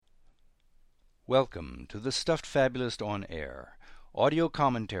Welcome to the Stuffed Fabulist on Air, audio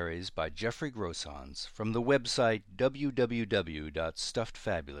commentaries by Jeffrey Grossans from the website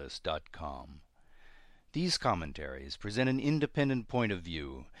www.stuffedfabulist.com. These commentaries present an independent point of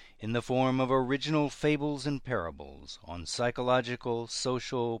view in the form of original fables and parables on psychological,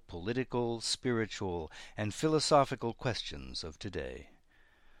 social, political, spiritual, and philosophical questions of today.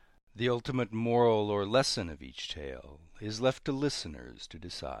 The ultimate moral or lesson of each tale is left to listeners to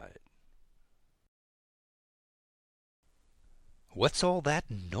decide. What's all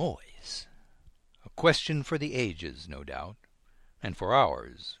that noise? A question for the ages, no doubt, and for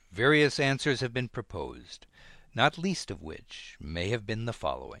ours various answers have been proposed, not least of which may have been the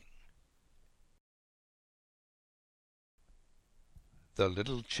following. The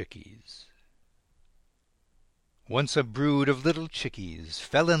Little Chickies. Once a brood of little chickies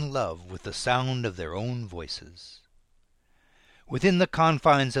fell in love with the sound of their own voices. Within the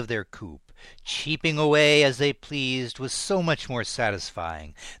confines of their coop, cheeping away as they pleased was so much more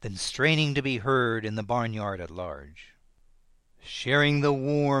satisfying than straining to be heard in the barnyard at large. Sharing the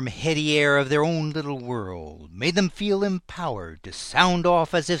warm, heady air of their own little world made them feel empowered to sound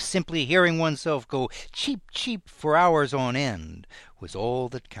off as if simply hearing oneself go cheep cheep for hours on end was all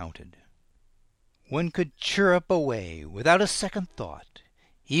that counted. One could chirrup away without a second thought,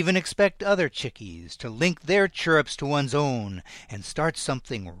 even expect other chickies to link their chirrups to one's own and start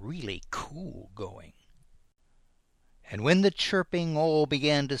something really cool going. And when the chirping all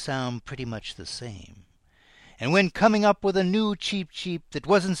began to sound pretty much the same, and when coming up with a new cheep cheep that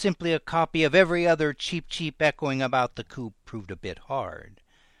wasn't simply a copy of every other cheep cheep echoing about the coop proved a bit hard,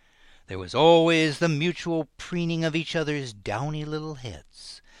 there was always the mutual preening of each other's downy little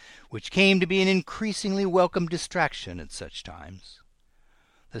heads, which came to be an increasingly welcome distraction at such times.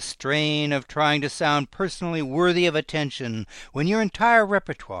 The strain of trying to sound personally worthy of attention when your entire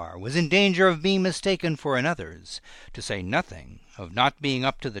repertoire was in danger of being mistaken for another's, to say nothing of not being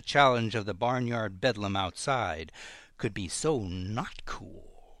up to the challenge of the barnyard bedlam outside, could be so not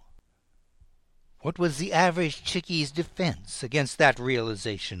cool. What was the average chickie's defense against that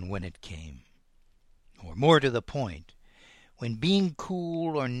realization when it came? Or more to the point, when being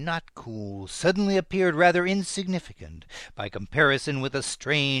cool or not cool suddenly appeared rather insignificant by comparison with the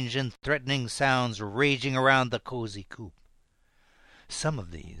strange and threatening sounds raging around the cozy coop. Some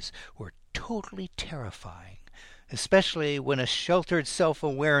of these were totally terrifying, especially when a sheltered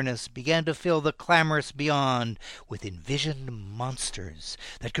self-awareness began to fill the clamorous beyond with envisioned monsters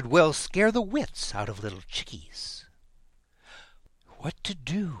that could well scare the wits out of little chickies. What to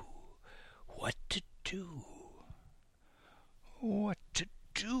do? What to do? What to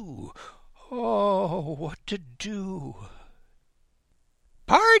do? Oh, what to do?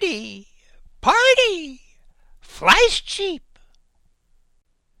 Party! Party! Fleisch cheap!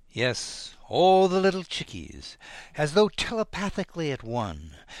 Yes, all the little chickies, as though telepathically at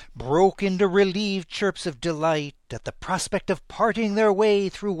one, broke into relieved chirps of delight at the prospect of parting their way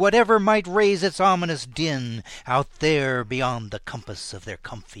through whatever might raise its ominous din out there beyond the compass of their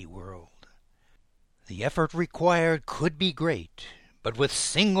comfy world. The effort required could be great, but with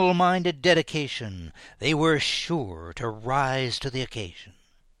single-minded dedication they were sure to rise to the occasion.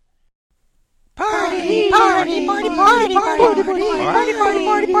 Party! Party! Party! Party! Party! Party! Party!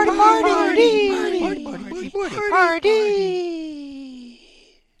 Party! Party! Party! Party! Party!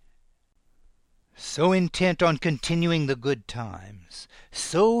 So intent on continuing the good times,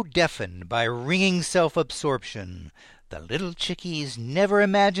 so deafened by ringing self-absorption, the little chickies never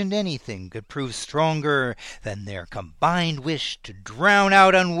imagined anything could prove stronger than their combined wish to drown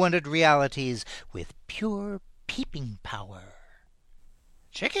out unwanted realities with pure peeping power.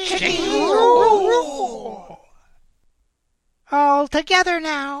 Chickies rule! All together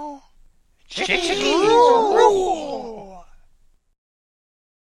now! Chickies rule!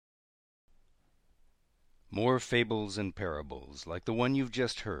 More fables and parables like the one you've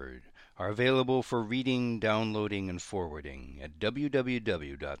just heard are available for reading, downloading, and forwarding at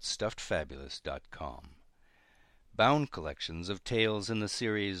www.stuffedfabulist.com. Bound collections of tales in the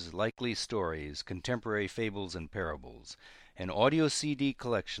series Likely Stories, Contemporary Fables and Parables, and audio CD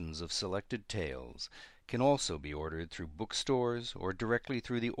collections of selected tales can also be ordered through bookstores or directly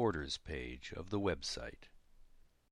through the orders page of the website.